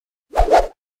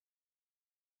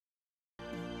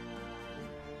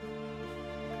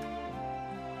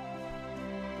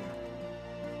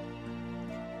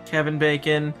Kevin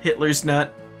Bacon, Hitler's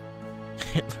nut.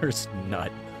 Hitler's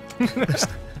nut.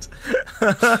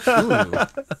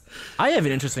 I have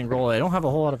an interesting role I don't have a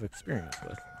whole lot of experience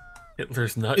with.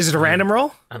 Hitler's nut. Is it a random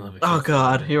roll? I love it. Oh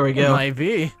god, here we go. Might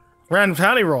be. Random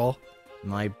tally roll.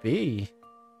 Might be.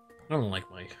 I don't like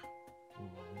Mike.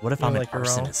 What if You I'm like an your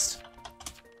role? arsonist?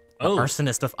 Oh,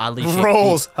 Arsonist of oddly shaped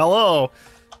Rolls. Hello.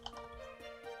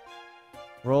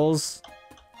 rolls.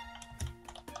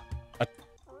 A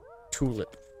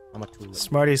tulip. I'm a tulip.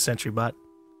 Smarty sentry bot.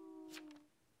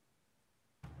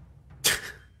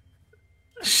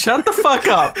 Shut the fuck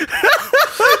up.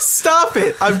 Stop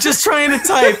it. I'm just trying to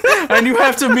type, and you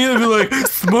have to immediately be like,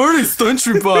 smartest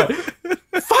country bot.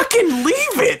 Fucking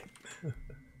leave it.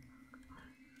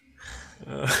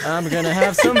 I'm gonna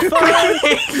have some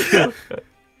fun.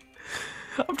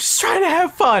 I'm just trying to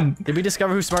have fun. Did we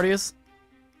discover who Smarty is?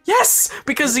 Yes,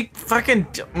 because he fucking.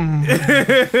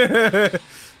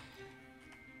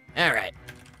 All right.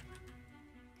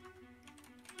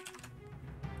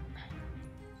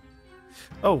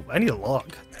 Oh, I need a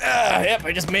log. Yep,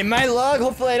 I just made my log.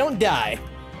 Hopefully I don't die.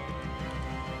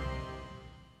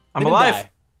 I'm Didn't alive. die.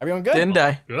 Everyone good? Didn't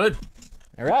die. good.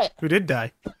 All right. Who did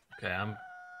die? Okay, I'm.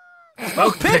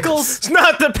 Oh, pickles! It's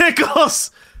not the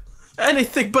pickles!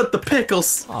 Anything but the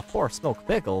pickles. Oh, poor smoked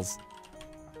pickles.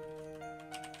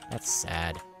 That's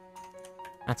sad.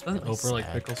 That's Doesn't really Oprah like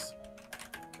sad. pickles?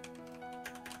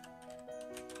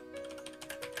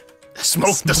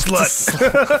 Smoke the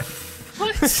slut.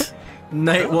 What?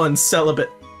 Night one celibate.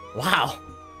 Wow.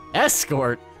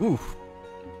 Escort. Ooh,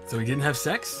 So he didn't have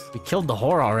sex? we killed the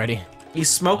whore already. He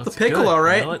smoked That's the pickle, good. all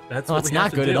right. You know what? That's Well, what that's we have not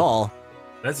to good do. at all.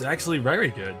 That's actually very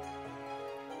good.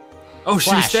 Oh, she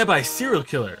was Flash. stabbed by a serial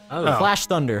killer. Oh, Flash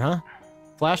Thunder, huh?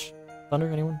 Flash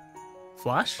Thunder, anyone?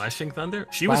 Flash? flashing thunder?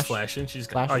 She was Flash. flashing. She's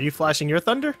got. Flash. Are you flashing your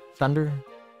thunder? Thunder.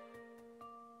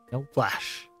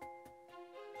 Flash.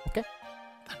 Okay.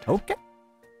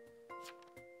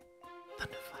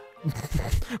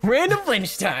 Random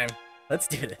lynch time. Let's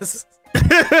do this.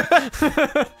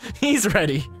 He's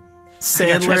ready.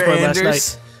 Sandler transport last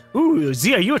Anders. Ooh,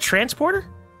 Z, are you a transporter?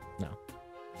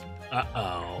 Uh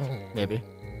oh. Maybe.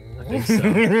 I think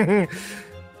so.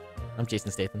 I'm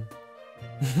Jason Statham.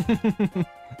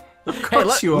 Of Hey,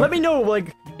 course you are. let me know,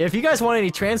 like, if you guys want any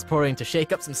transporting to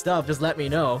shake up some stuff, just let me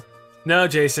know. No,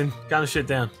 Jason, calm the shit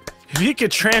down. If you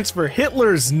could transfer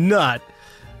Hitler's nut.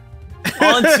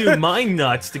 Onto my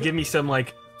nuts to give me some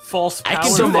like false I power.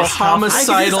 can do Some this.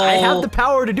 homicidal. I have the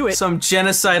power to do it. Some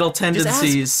genocidal ask.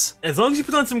 tendencies. As long as you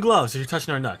put on some gloves, if you're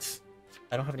touching our nuts.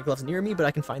 I don't have any gloves near me, but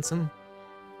I can find some.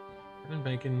 Kevin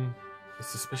Bacon is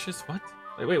suspicious. What?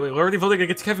 Wait. We're already voting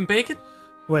against Kevin Bacon?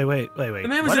 Wait. The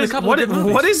man was What in a is- couple what of good is-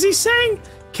 movies. What is he saying?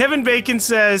 Kevin Bacon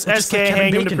says Well, just SK like Kevin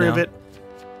hang him to Bacon prove now. it.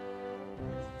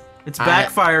 It's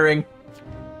backfiring.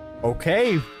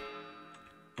 Okay.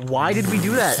 Why did we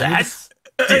do that? That's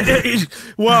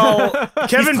Well,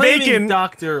 Kevin He's claiming Bacon.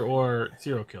 doctor or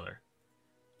serial killer.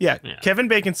 Yeah, Yeah. Kevin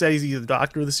Bacon said he's either the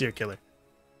doctor or the serial killer.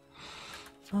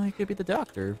 Well, he could be the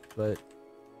doctor, but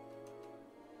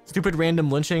stupid random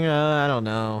lynching. I don't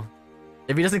know.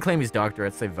 If he doesn't claim he's doctor,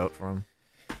 I'd say vote for him.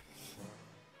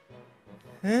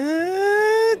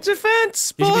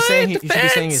 Defense. You should be saying he, boy, you should be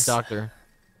saying he's defense. doctor.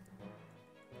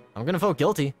 I'm gonna vote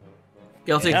guilty.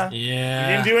 Guilty. Yeah. Yeah.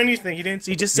 He didn't do anything. He didn't.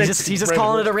 He just said. He's just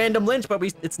calling it a random lynch, but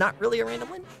it's not really a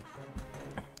random lynch.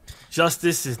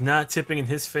 Justice is not tipping in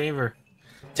his favor.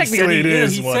 Technically, it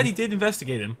is He one. said he did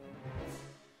investigate him.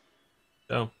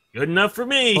 So good enough for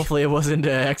me. Hopefully, it wasn't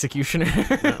executioner.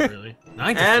 Not really.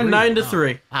 9 to And 3. 9 to Wow.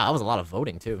 3. Wow, that was a lot of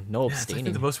voting too. No Yeah, it's I think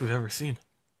abstaining. the most we've ever seen.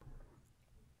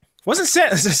 Wasn't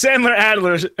Sandler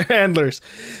Adler's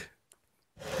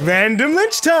random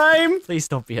lynch time? Please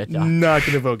don't be a doctor. Not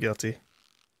gonna vote guilty.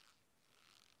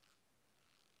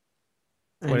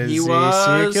 What And is he he? was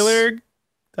Serial killer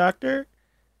doctor?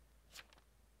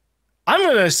 I'm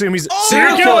gonna assume he's Oh,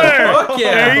 serial killer. fuck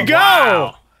yeah. There you go.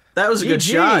 Wow. That was a good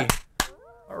GG. shot.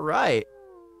 All right.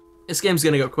 This game's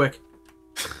gonna go quick.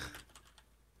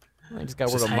 I just got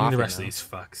word Just of hang Mafia the rest now. of these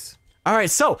fucks. All right,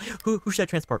 so who should I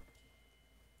transport?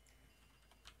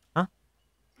 Huh?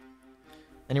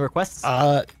 Any requests?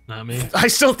 Not me. I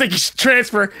still think you should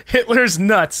transfer Hitler's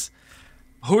nuts.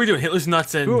 Who are we doing? Hitler's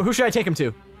nuts and who should I take him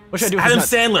to? What should I do with Adam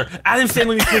his nuts? Sandler. Adam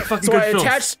Sandler needs to make fucking So good I films.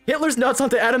 attached Hitler's nuts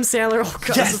onto Adam Sandler. Oh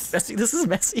god, Yes. this is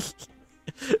messy.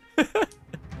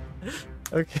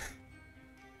 Okay.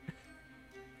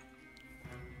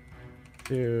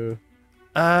 Two.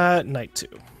 Night 2.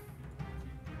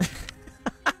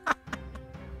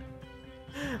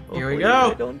 Here we Hopefully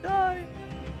go. I don't die.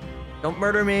 Don't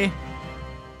murder me.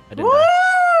 I didn't die.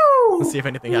 Woo! Let's see if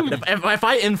anything happened. If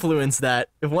I influence that,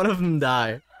 if one of them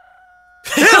die.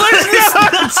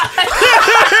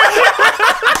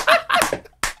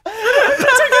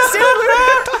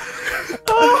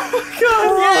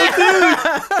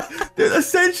 Dude,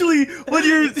 essentially, when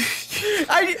you're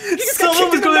just got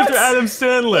someone kicked was in the going after nuts. Adam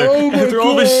Sandler Oh my after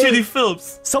all his God. shitty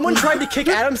films. Someone tried to kick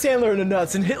Adam Sandler in the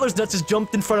nuts, and Hitler's nuts just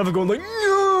jumped in front of him, going like,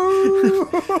 "No!"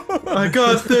 I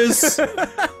got this.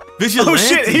 Vigilante. Oh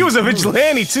shit, he was a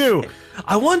vigilante too.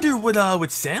 I wonder what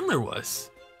Sandler was.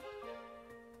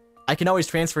 I can always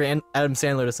transfer Adam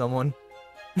Sandler to someone.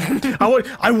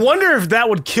 I wonder if that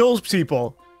would kill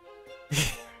people.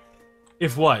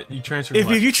 If what? You transferred If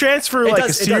what? you transfer It like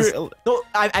does, a it does. serial. No,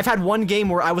 I've had one game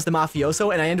where I was the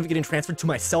mafioso, and I ended up getting transferred to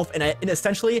myself, and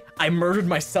essentially, I murdered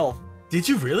myself. Did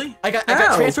you really? I got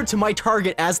How? transferred to my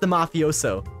target as the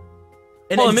mafioso.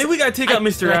 And Hold on, then maybe we gotta take out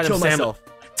Mr. and I Adam killed Sandler. myself.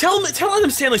 Tell Adam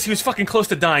Sandler he was fucking close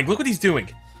to dying. Look what he's doing.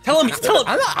 Tell him.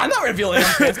 I'm not revealing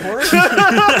I'm transporter.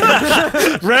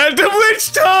 Random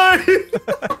witch time!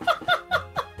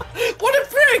 What a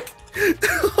prick!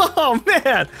 Oh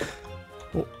man!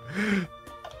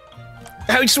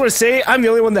 I just want to say I'm the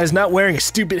only one that is not wearing a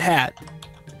stupid hat,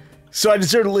 so I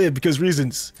deserve to live because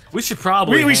reasons. We should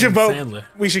probably. We should hang vote. Sandler.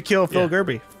 We should kill Phil Yeah.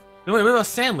 Gerby. No, wait, what about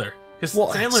Sandler? Because Well,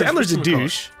 Sandler's a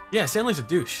douche. Yeah, Sandler's a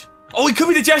douche. Oh, he could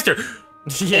be the jester.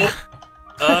 Yeah.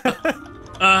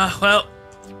 Well,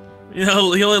 you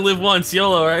know, you only live once,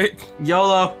 YOLO, right?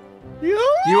 YOLO. Yeah.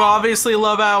 You obviously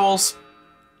love owls.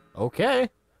 Okay.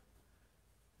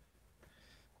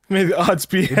 May the odds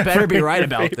be. You better be in right your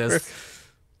about favor. this.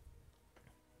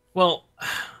 Well,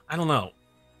 I don't know.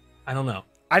 I don't know.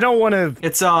 I don't want to.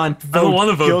 It's on. I don't want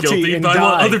to vote guilty guilty, and but I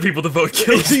want die. other people to vote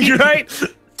guilty. You're right.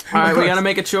 All right, we gotta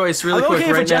make a choice really I'm quick okay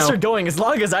if a right jester now. going as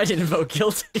long as I didn't vote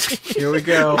guilty. Here we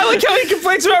go. I like how he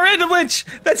complains about random lynch.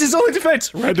 That's his only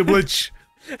defense. Random lynch.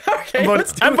 Okay,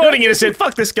 let's do I'm it. voting innocent.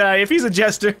 Fuck this guy. If he's a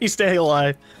jester, he's staying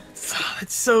alive.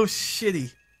 It's so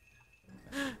shitty.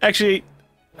 Actually,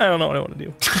 I don't know what I want to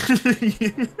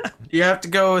do. You have to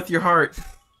go with your heart.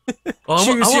 Well,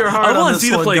 Choose your heart I on want this Z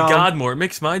to one, play God. God more. It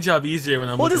makes my job easier when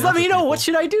I'm. Well, just looking let me out for know. What people.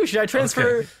 should I do? Should I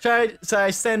transfer? Okay. Should I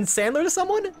send Sandler to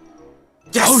someone?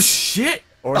 Yes! Oh shit!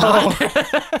 Or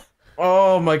not?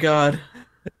 Oh my God.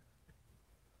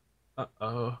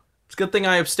 Oh. It's a good thing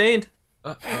I abstained.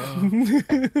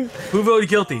 Who voted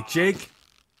guilty? Jake.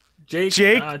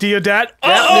 Jake, uh, Deodat.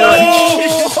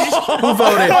 Who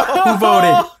voted? Who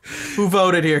voted? Who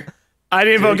voted here? I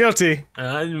didn't vote guilty.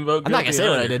 I didn't vote guilty. I'm not gonna say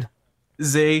what I either. did.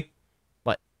 Z,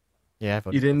 Yeah, I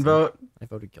voted. you didn't guilty. vote? I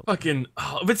voted guilty. Fucking,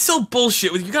 but it's so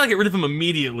bullshit. You gotta get rid of him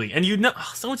immediately, and you know,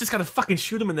 someone just gotta fucking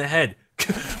shoot him in the head.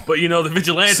 But you know, the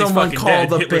vigilante's Someone fucking called dead.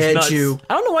 the Hitler's bad nuts. Jew.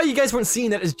 I don't know why you guys weren't seeing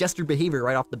that as jester behavior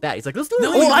right off the bat. He's like, let's do it.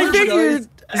 No, Let's I do it, figured guys.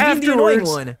 Let's be the annoying afterwards.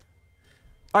 one. All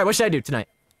right, what should I do tonight?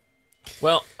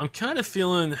 Well, I'm kind of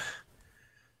feeling.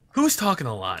 Who's talking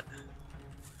a lot?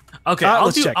 Okay,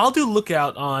 Let's check. I'll do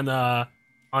lookout on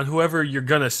whoever you're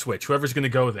gonna switch. Whoever's gonna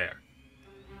go there.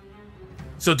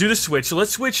 So do the switch. So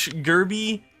let's switch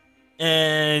Gerby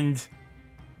and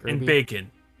Gerby.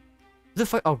 Bacon.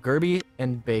 Oh, Gerby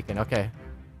and Bacon. Okay.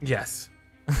 Yes.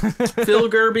 Phil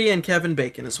Gerby and Kevin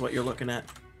Bacon is what you're looking at.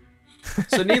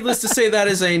 So needless to say, that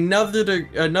is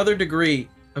another degree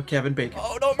of Kevin Bacon.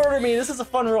 Oh, don't murder me. This is a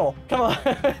fun roll. Come on.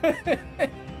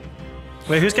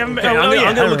 Wait, who's Kevin? Okay, I'm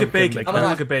yeah, gonna I look remember at Bacon. I'm I'm gonna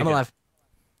alive. look at Bacon. I'm alive.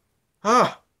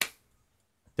 Ah,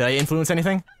 Did I influence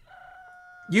anything?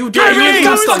 you Gerby!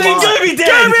 influenced a lot. Gerby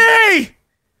dead! Gerby!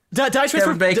 Did I transfer?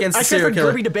 Kevin Bacon's I serial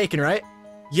transferred killer. Gerby to Bacon, right?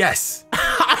 Yes.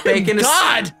 Bacon is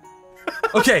God.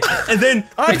 Okay, and then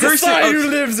I the person. decide who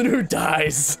lives and who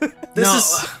dies. This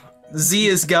is Z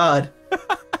is God.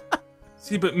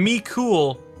 See, but Me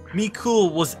Cool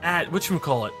was at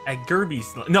whatchamacallit, at Gerby's.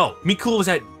 No, Me Cool was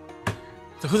at.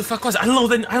 So who the fuck was it? I don't know.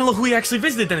 Then I don't know who he actually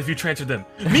visited. Then if you transferred them,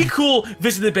 Me Cool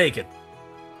visited Bacon.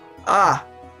 Ah,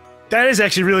 That is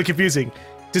actually really confusing.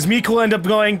 Does Mikul end up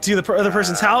going to the other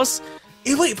person's house?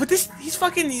 Hey, wait, but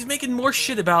he's making more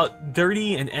shit about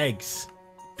dirty and eggs.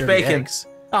 Bacon.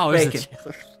 Oh, it's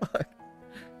Bacon.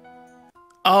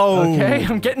 Oh. Okay,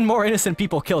 I'm getting more innocent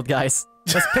people killed, guys.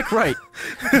 Let's pick right.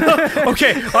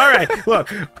 Okay. All right. Look.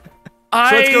 So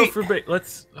let's go for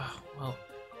let's. Well,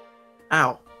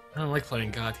 Ow. I don't like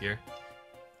playing God here.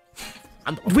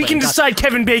 We can decide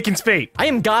Kevin Bacon's fate. I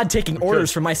am God taking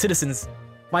orders from my citizens,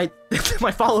 my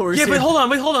my followers. Yeah, here. but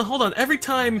hold on. Every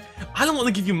time, I don't want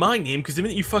to give you my name because the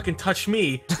minute you fucking touch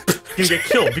me, you're gonna get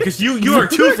killed because you are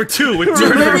 2 for 2 with Dude,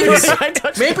 murder. maybe it's, I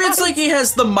touched maybe it's like he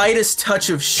has the Midas touch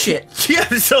of shit. Yeah,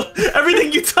 so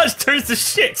everything you touch turns to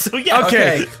shit. So yeah.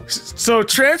 Okay. Okay. So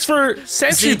transfer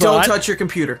Z, don't SentryBot. touch your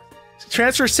computer.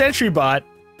 Transfer SentryBot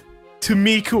to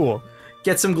Me Cool.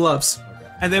 Get some gloves.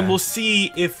 and then we'll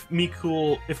see if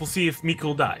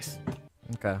Mikul dies.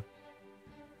 Okay.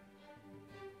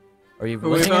 Are you we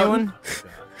listening, voting? anyone?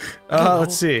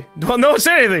 Let's see. Well, no one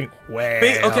said anything. Well,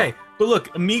 Okay, but look,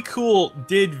 Mikul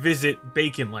did visit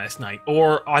Bacon last night,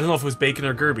 or I don't know if it was Bacon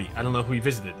or Gerby. I don't know who he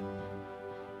visited.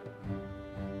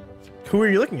 Who are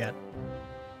you looking at?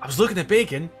 I was looking at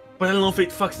Bacon, but I don't know if it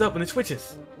fucks up when it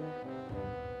switches.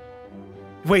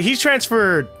 Wait, he's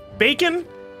transferred Bacon?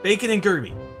 Bacon and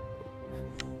Gerby.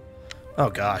 Oh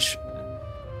gosh.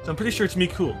 So I'm pretty sure it's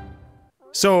Mikul.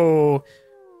 So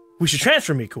we should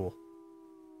transfer me, cool.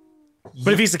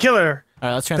 But if he's the killer, All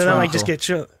right, let's transfer. then I might Michael. just get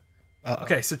chill.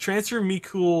 Okay, so transfer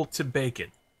Mikul to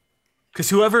Bacon. Because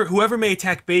whoever may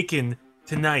attack Bacon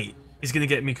tonight is gonna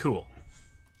get Mikul.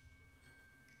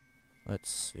 Let's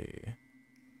see.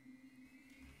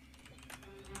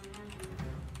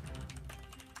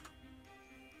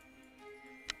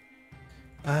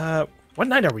 What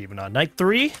night are we even on? Night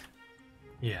 3?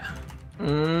 Yeah.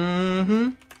 Mm-hmm.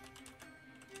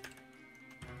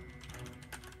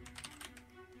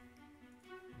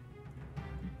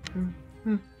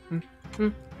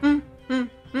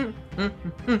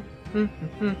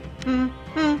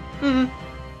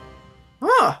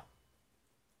 Huh.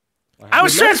 I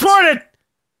was transported!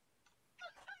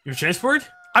 You're transported?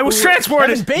 I was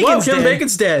transported! Well, Kevin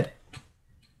Bacon's dead.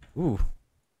 Ooh.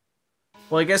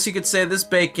 Well, I guess you could say this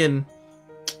bacon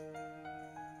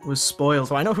was spoiled.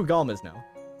 So I know who Gollum is now.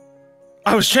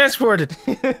 I was transported!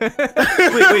 Wait,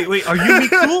 are you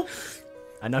Mikul?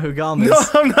 I know who Gollum is.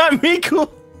 No, I'm not Mikul!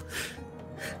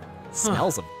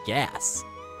 Smells of gas.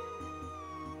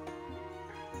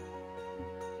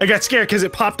 I got scared because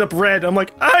it popped up red. I'm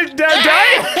like, I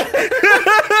died!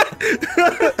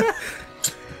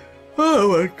 Oh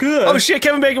my god. Oh shit,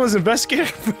 Kevin Bacon was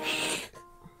investigator.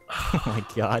 Oh my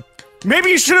god. Maybe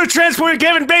you should have transported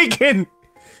Kevin Bacon!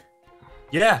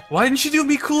 Yeah. Why didn't you do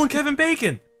Mikul and Kevin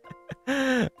Bacon?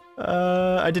 I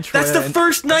did Troya. That's the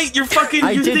first night your fucking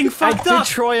your thing fucked I up.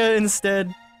 did Troya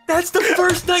instead. That's the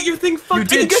first night your thing fucked up.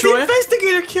 did You got Troy? the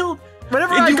investigator killed.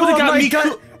 Whenever And I you go would've with got my me gut,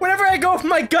 cool- whenever I go with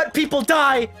my gut, people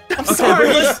die. I'm Okay, sorry.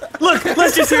 but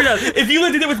let's just hear it out. If you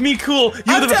had did it with Mikul,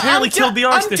 you would have apparently killed the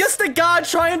arsonist. I'm just a god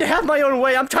trying to have my own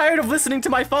way. I'm tired of listening to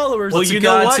my followers. Well, What's you a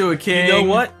know god what? to a king? You know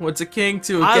what? What's a king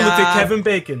to a I god? looked at Kevin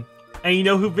Bacon, and you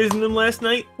know who visited him last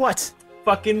night? What?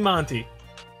 Fucking Monty.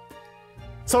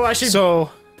 So I should So,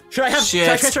 should I Shit.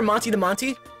 transfer Monty to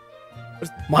Monty?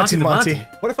 Monty.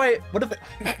 What if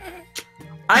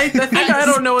I think I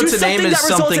don't know what do to name something as that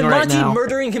results something in right Monty now.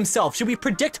 murdering himself? Should we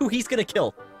predict who he's gonna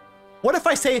kill? What if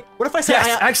I say?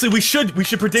 Yes, actually, we should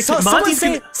predict So, that Monty's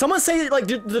gonna. someone say like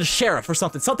the sheriff or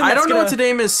something. Something. I That's don't know gonna, what to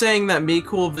name as saying that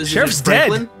Mikul visited Sheriff's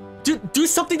Franklin. Do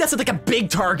something that's like a big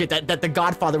target that the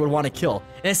Godfather would want to kill,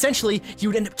 and essentially he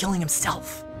would end up killing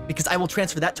himself because I will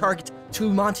transfer that target to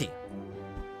Monty.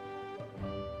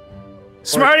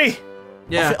 Smarty!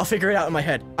 Yeah. I'll figure it out in my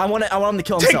head. I want him to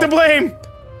kill Take himself. the blame!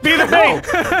 Be the blame!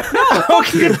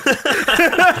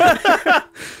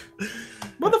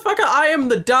 Motherfucker, I am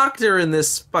the doctor in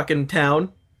this fucking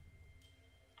town.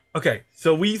 Okay,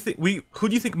 so who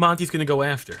do you think Monty's gonna go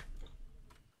after?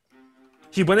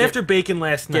 He went after Bacon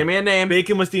last night. Give me a name.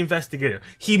 Bacon was the investigator.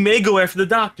 He may go after the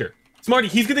doctor. Smarty,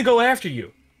 he's gonna go after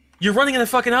you. You're running out of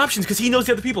fucking options because he knows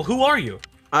the other people. Who are you?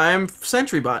 I'm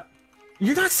SentryBot.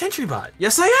 You're not SentryBot.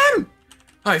 Yes, I am.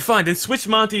 All right, fine. Then switch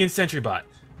Monty and SentryBot.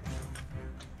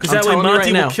 Because I'm that way telling you Monty right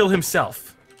will now. kill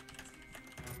himself.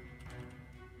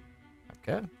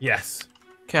 Okay. Yes.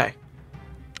 Okay.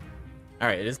 All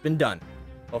right, it has been done.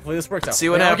 Hopefully this works out. See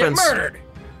what Then I'll get happens. murdered.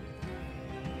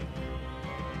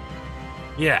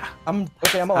 Yeah. I'm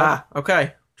okay. I'm Ah, okay.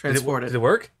 Did Transported. it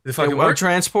work? Did it fucking I'm work?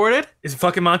 transported? Is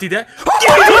fucking Monty dead?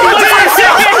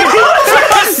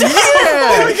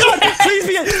 Please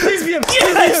be him. Please be him.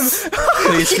 Yes!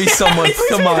 Please be someone.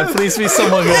 Come on. Please be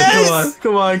someone. Yes!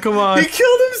 Come on. Come on. He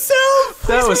killed himself!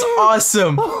 That was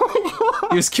awesome.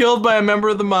 He was killed by a member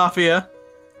of the Mafia.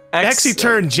 Actually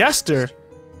turned jester.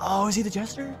 Oh, is he the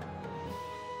jester?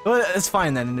 Well, it's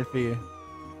fine then. If he.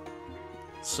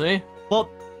 See? Well,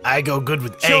 I go good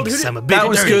with Shield, eggs. who did- I'm a bit That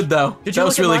was dirty. good, though. did you That look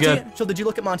was at really Monty? good. So did you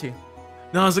look at Monty?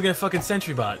 No, I was looking at fucking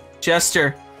SentryBot.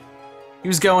 Jester. He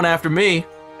was going after me,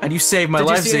 and you saved my Did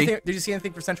life, you see Z. anything? Did you see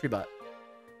anything for SentryBot?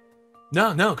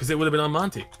 No, because it would have been on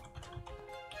Monty.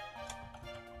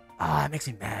 Ah, it makes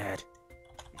me mad.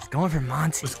 He's going for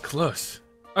Monty. It was close.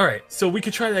 All right, so we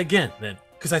could try that again then.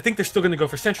 Because I think they're still going to go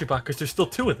for SentryBot because there's still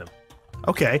 2 of them.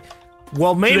 Okay.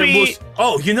 Well, So then maybe...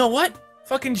 oh, you know what?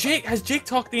 Fucking Jake. Has Jake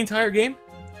talked the entire game?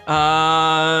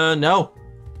 No.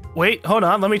 Wait, hold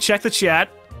on. Let me check the chat.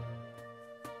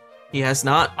 He has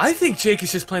not. I think Jake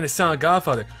is just playing a Silent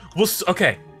Godfather.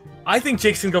 Okay. I think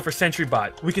Jake's gonna go for Sentry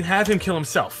Bot. We can have him kill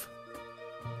himself.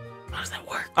 How does that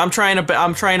work? I'm trying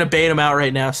to bait him out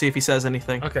right now. See if he says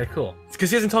anything. Okay, cool. It's because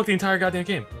he hasn't talked the entire goddamn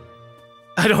game.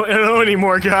 I don't know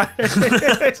anymore, guys.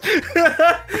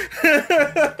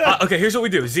 Okay, here's what we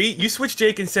do. Z, you switch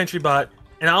Jake and Sentry Bot,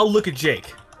 and I'll look at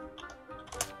Jake.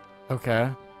 Okay.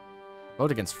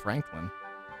 Vote against Franklin.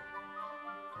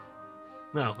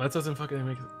 No, that doesn't fucking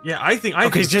make it. Yeah, I think.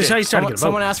 Okay, just how Jake. he's trying to get a vote.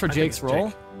 Someone asked for I think Jake's it's role.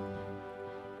 Jake.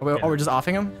 Oh, we're just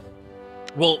offing him.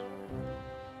 Well,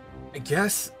 I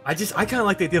guess I kind of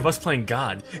like the idea of us playing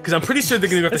God, because I'm pretty sure they're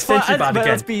gonna go for Sentry Bot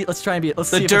again. Let's try and be.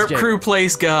 Let's The see if it's Derp Jake. crew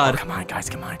plays God. Oh, come on, guys!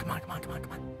 Come on!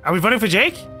 Are we voting for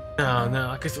Jake?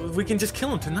 No, because we can just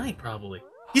kill him tonight, probably.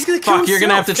 He's gonna kill Fuck, you're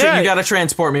gonna have to. himself. You gotta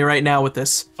transport me right now with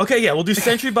this. Okay, yeah, we'll do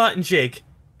Sentry Bot and Jake,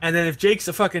 and then if Jake's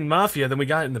a fucking Mafia, then we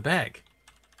got it in the bag.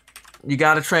 You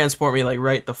gotta transport me like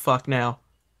right the fuck now.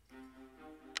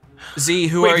 Z,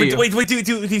 who are you? Wait, do you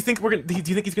think we're gonna? Do you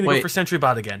think he's gonna go for Sentry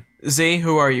Bot again? Z,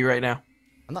 who are you right now?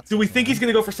 I'm not. Do we think he's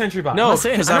gonna go for Sentry Bot? No, not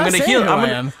saying- because I'm I'm not gonna saying heal. who I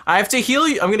am. I have to heal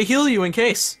you. I'm gonna heal you in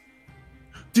case.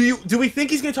 Do we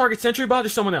think he's gonna target Sentry Bot or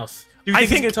someone else? Do you think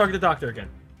he's gonna target the Doctor again?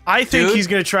 I think Dude. he's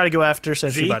gonna try to go after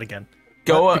Sentry See? Bot again.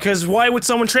 Go up. Because why would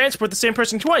someone transport the same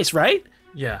person twice, right?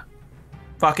 Yeah.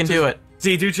 Fucking do it.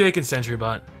 Z, do Jake and Sentry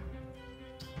Bot.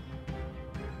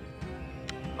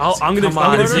 I'm Come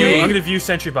on, gonna view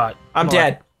Sentry Bot. I'm Come on.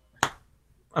 dead.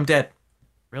 I'm dead.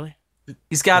 Really?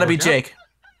 He's gotta be work out? Jake.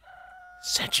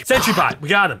 Sentry Bot, we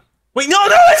got him. Wait, no,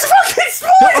 it's fucking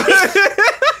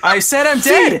Smart! I said I'm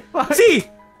dead.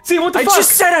 See, what the I fuck?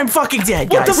 just said I'm fucking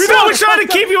dead, What guys. the No, we're trying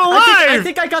to keep you alive! I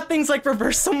think I got things like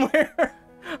reversed somewhere.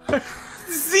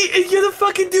 Z, you're the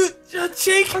fucking dude,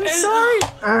 Jake. I'm sorry.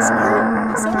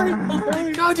 Sorry. Oh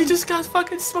my god, you just got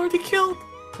fucking Smarty killed.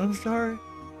 I'm sorry.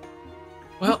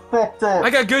 Well, I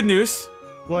got good news.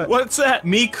 What's that?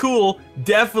 Me Cool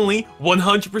definitely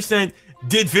 100%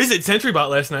 did visit Sentry Bot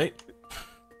last night.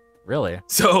 Really?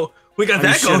 So we got Are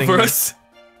you that going shitting for me? us.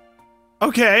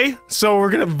 Okay, so we're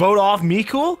gonna vote off me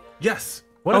cool? Yes.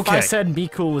 What if I Okay. said "Be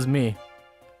cool" was me?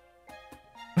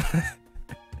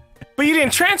 But you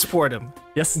didn't transport him.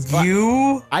 Yes.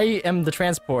 You? I am the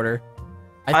transporter.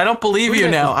 I don't believe you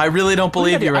now. I really don't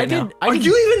believe you right now. Are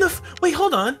you even the? Wait,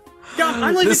 hold on. God,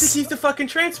 I'm like This- to think he's the fucking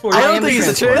transporter. I I don't am think the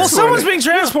he's a transporter. Well, transporter. someone's being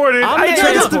transported. I'm the I-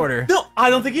 transporter. No, I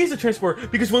don't think he's a transporter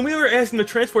because when we were asking to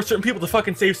transport certain people to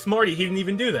fucking save Smarty, he didn't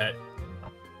even do that.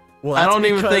 Well, I that's don't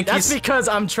even because- think that's he's- because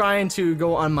I'm trying to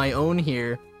go on my own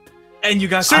here. And you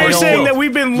got. So you're don't saying know. that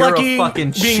we've been You're a lucky,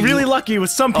 fucking being really cheat. lucky with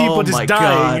some people Oh just my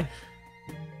dying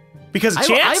God. because of I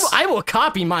will, chance? I will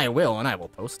copy my will and I will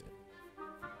post it.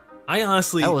 I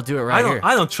honestly. I will do it right here.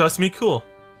 I don't trust Me Cool.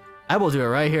 I will do it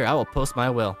right here. I will post my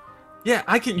will. Yeah,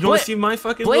 I can. You want Bla- to see my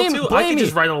fucking blame- will too? I blame can me.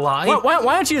 just write a lie. Why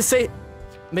don't you just say,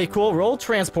 "Be cool"? Roll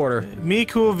transporter. Me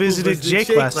cool visited Jake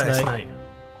last night.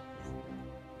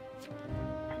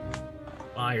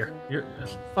 Liar. You're a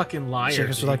fucking liar. Jake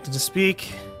dude. would like to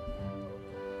speak.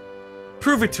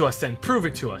 Prove it to us then. Prove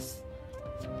it to us.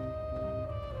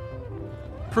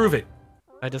 Prove it.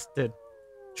 I just did.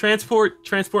 Transport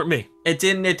me. It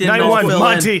didn't. It didn't. 9-1, all fill in.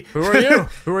 Monty. Who are you?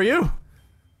 Who are you?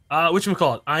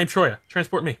 Whatchamacallit? I'm Troya.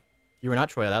 Transport me. You were not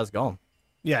Troy. That was Gollum.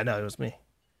 Yeah, no, it was me.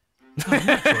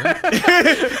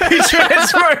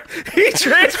 Troya. He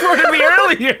transported me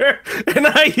earlier, and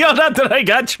I yelled out that I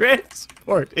got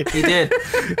transported. He did.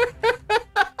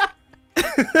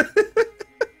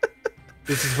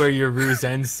 This is where your ruse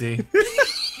ends, see?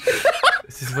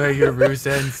 This is where your ruse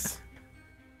ends.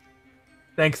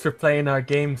 Thanks for playing our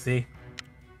game, see?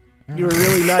 You were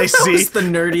really nice, That Z. was the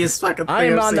nerdiest fucking thing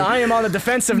I am on the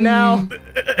defensive now.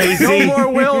 Hey, No Z. more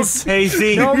wills. Hey,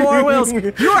 Z. No more wills.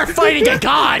 You are fighting a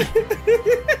god.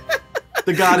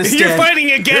 The god is You're dead. fighting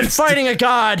You're against fighting a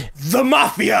god. the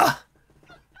Mafia.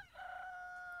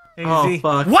 Hey, Oh Z.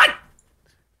 fuck. What?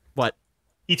 What?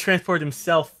 He transported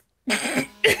himself.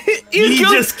 You You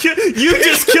killed-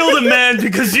 just killed a man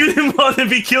because you didn't want to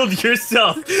be killed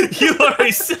yourself. You are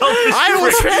a selfish I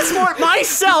will prick. transport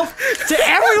myself to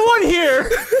everyone here,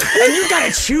 and you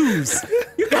gotta choose.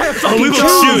 You gotta fucking we will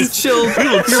choose. choose. Chill. We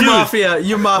will You're choose. mafia.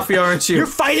 You're mafia, aren't you? You're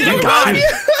fighting a god.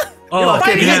 Oh,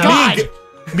 fighting yeah, a god.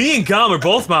 Me and Gom are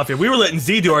both Mafia. We were letting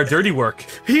Z do our dirty work.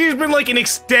 He's been like an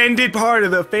extended part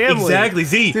of the family. Exactly,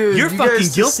 Z. Dude, you're you fucking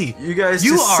guys guilty. Just, you guys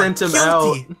You just are sent him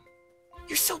guilty. out.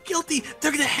 You're so guilty.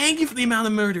 They're gonna hang you for the amount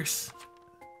of murders.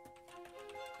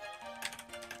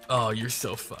 Oh, you're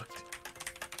so fucked.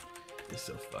 You're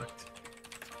so fucked.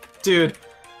 Dude,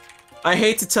 I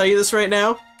hate to tell you this right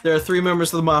now. There are 3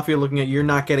 members of the mafia looking at you. You're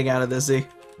not getting out of this, Z.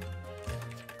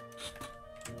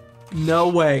 No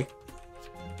way.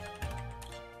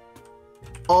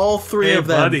 all three of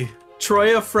them. Buddy.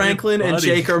 Troya, Franklin, and buddy.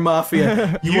 Jake are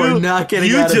Mafia. You are not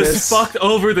getting out of this. You just fucked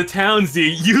over the town, Z.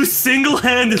 You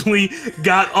single-handedly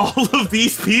got all of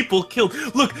these people killed.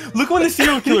 Look when the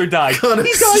serial killer died. Gonna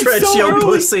He died stretch so your early.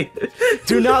 pussy.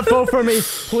 Do not vote for me,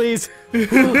 please.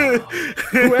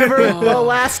 Whoever the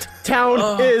last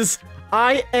town is,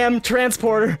 I am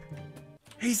transporter.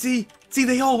 Hey, Z,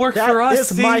 they all work That for us,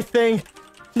 is Z. my thing.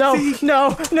 No, See?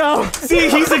 no, no. Z,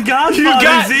 he's a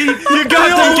godfather, Z. You got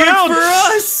They all the guild. work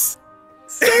for us.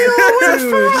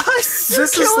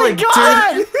 This is like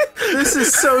dirty. This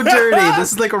is so dirty.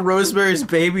 This is like a Rosemary's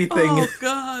Baby thing. Oh,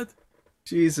 God.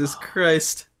 Jesus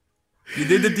Christ. You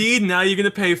did the deed, now you're gonna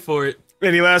pay for it.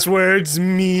 Any last words?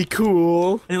 Me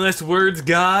cool. Any last words,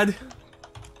 God?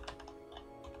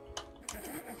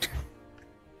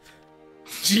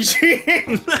 GG.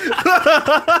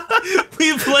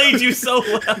 We played you so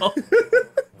well.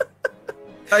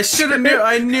 I should have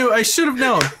knew. I should have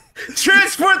known.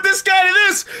 Transport this guy to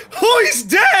this. Oh, he's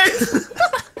dead.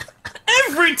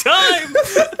 Every time.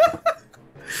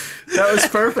 That was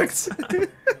perfect.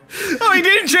 Oh, he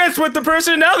didn't transport the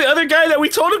person. Now the other guy that we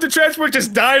told him to transport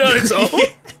just died on its own.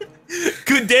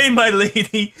 Good day, my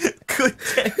lady. Good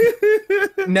day.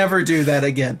 Never do that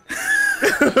again.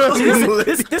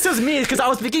 This was me because I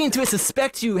was beginning to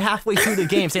suspect you halfway through the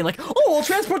game, saying like, "Oh, we'll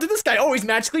transport to this guy. Oh, he's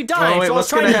magically dying." Oh wait, so I was what's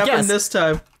trying gonna to happen guess. this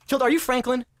time? Chilled, are you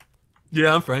Franklin?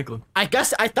 Yeah, I'm Franklin. I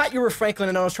guess I thought you were Franklin,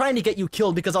 and I was trying to get you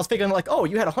killed because I was figuring like, oh,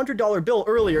 you had a $100 bill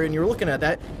earlier, and you were looking at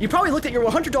that. You probably looked at your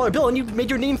 $100 bill and you made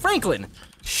your name Franklin.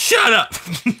 Shut up.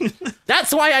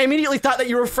 That's why I immediately thought that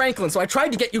you were Franklin. So I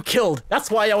tried to get you killed. That's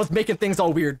why I was making things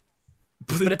all weird.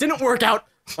 But it didn't work out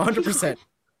 100%.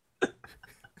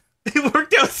 It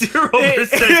worked out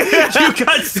 0%. You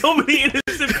got so many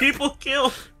innocent people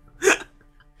killed.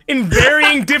 In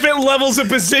varying different levels of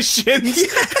positions.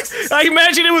 Yes. I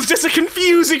imagine it was just a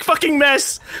confusing fucking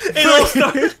mess. It all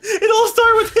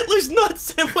started with Hitler's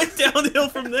nuts and went downhill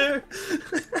from there.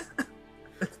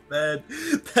 That's bad.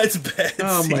 That's bad.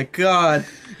 Oh See? my god.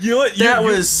 You know what?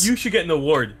 You should get an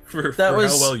award for how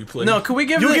well you played. No, can we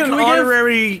give You'll get an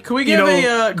honorary. Can we give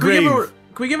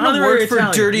an Honorary award for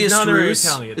Italian. dirtiest Honorary ruse?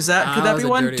 Italian. Is that could that that was be a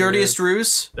one? dirty Dirtiest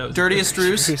ruse? That was Dirtiest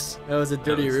ruse? That was a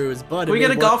dirty ruse, but Can we get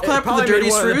a golf clap for the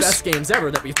dirtiest one of the ruse? best games ever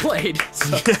that we've played.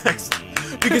 So. Yes.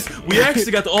 Because we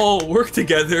actually got to all work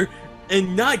together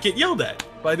and not get yelled at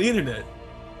by the internet.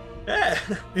 Yeah.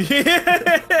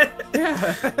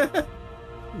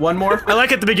 One more? I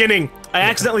like at the beginning, I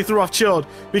accidentally threw off Chilled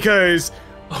because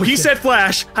he said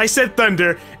Flash, I said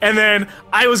Thunder, and then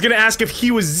I was gonna ask if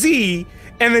he was Z,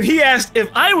 and then he asked if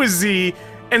I was Z,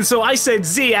 and so I said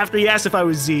Z after he asked if I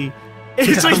was Z. And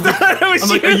it's like, I'm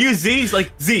like, are you Z? He's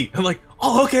like, Z. I'm like,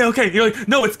 oh, okay. You're like,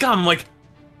 no, it's Gum. I'm like,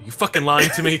 are you fucking lying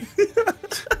to me?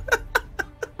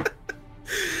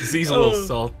 Z's a little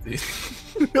salty.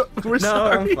 We're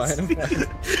sorry. I'm fine.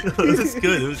 It was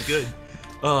good. It was good.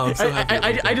 Oh, I'm so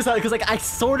happy. I just thought because like I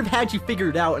sort of had you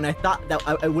figured out, and I thought that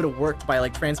I would have worked by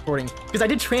like transporting because I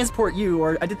did transport you,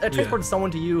 or I transported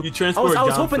someone to you. You transported I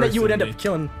was Dom hoping that you would first end and up me.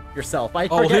 killing yourself. I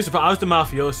Oh, forget. here's the problem. I was the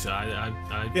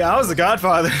mafioso. Yeah, I was the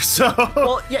Godfather, so.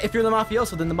 Well, yeah, if you're the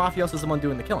mafioso, then the mafioso is the one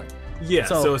doing the killing. Yeah,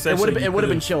 so essentially it would have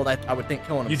been chilled. I would think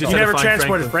killing him. You So- just You had to never find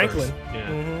transported Franklin. Franklin.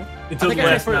 First. Yeah. I Until think I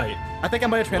last transported- night. I think I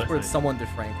might have Last transported night. someone to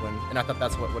Franklin, and I thought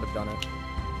that's what would have done it.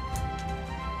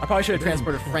 I probably should have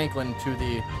transported Franklin to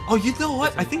the. Oh, you know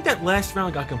what? I think that last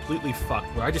round got completely fucked.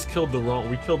 Where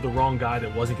we killed the wrong guy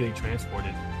that wasn't getting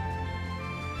transported.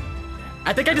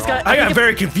 I think I just got. I got think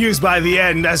very confused by the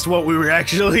end as to what we were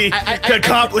actually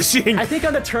accomplishing. I think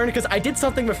on the turn, because I did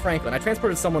something with Franklin. I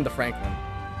transported someone to Franklin.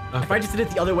 Okay. If I just did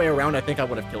it the other way around, I think I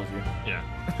would have killed you. Yeah.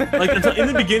 Like in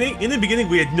the beginning,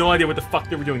 we had no idea what the fuck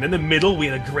they were doing. Then in the middle, we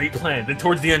had a great plan. Then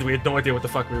towards the end, we had no idea what the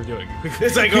fuck we were doing.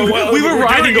 It's like, oh, well, we were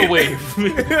riding doing a wave.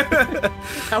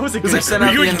 That was a good. I sent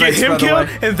out You the would get invites, him by the killed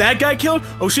way. and that guy killed.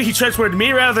 Oh shit! He transported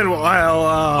me rather than Oh,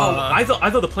 I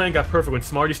thought the plan got perfect when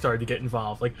Smarty started to get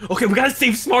involved. Like, okay, we gotta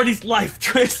save Smarty's life.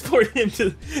 Transport him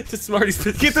to Smarty's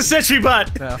position. Get the sentry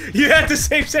bot. Yeah. You have to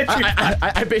save sentry bot.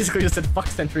 I basically just said fuck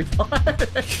Sentry Bot.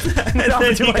 And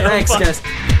then he got Thanks, fucked. guys.